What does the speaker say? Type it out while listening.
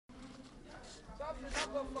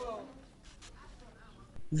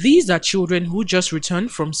These are children who just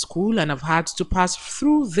returned from school and have had to pass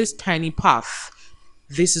through this tiny path.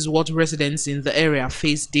 This is what residents in the area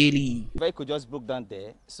face daily. The vehicle just broke down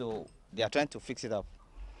there, so they are trying to fix it up.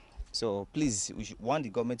 So please, we want the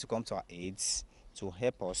government to come to our aids to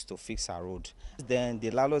help us to fix our road. Then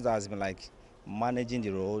the landlord has been like managing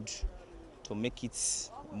the road to make it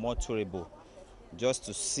more tolerable, just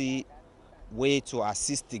to see way to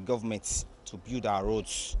assist the government to build our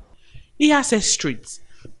roads. Iyase Street,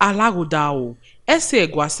 Alagodao, Ese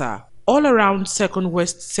Egwasa, all around Second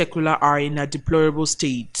West Secular are in a deplorable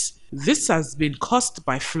state. This has been caused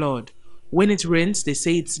by flood. When it rains, they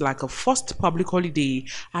say it's like a forced public holiday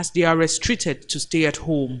as they are restricted to stay at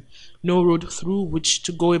home. No road through which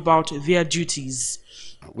to go about their duties.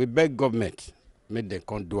 We beg government, make them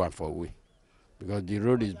come do it for we. Because the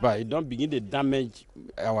road is bad. It don't begin to damage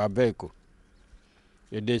our vehicle.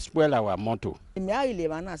 They spoil our motor.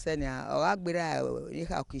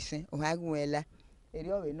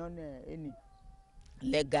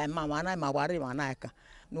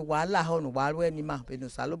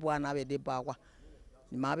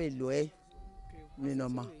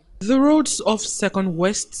 The roads of Second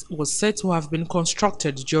West was said to have been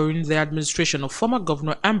constructed during the administration of former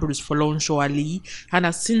Governor Ambrose Folonsho Ali and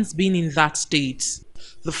has since been in that state.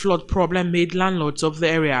 The flood problem made landlords of the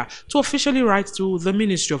area to officially write to the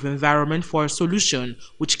Ministry of Environment for a solution,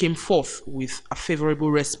 which came forth with a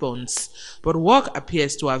favorable response. But work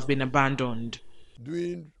appears to have been abandoned.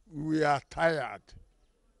 We are tired.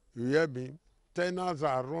 You hear me? Tenants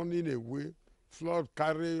are running away. Flood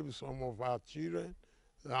carried some of our children,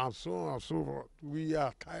 and so on and so forth. We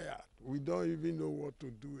are tired. We don't even know what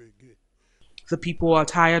to do again. The people are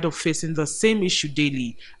tired of facing the same issue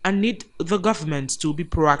daily and need the government to be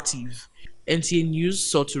proactive. NTA News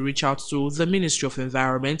sought to reach out to the Ministry of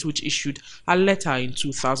Environment, which issued a letter in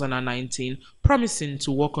 2019 promising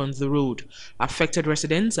to work on the road. Affected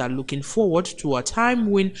residents are looking forward to a time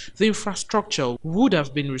when the infrastructure would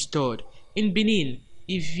have been restored. In Benin,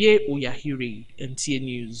 Ivie Oyahire, NTA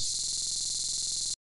News.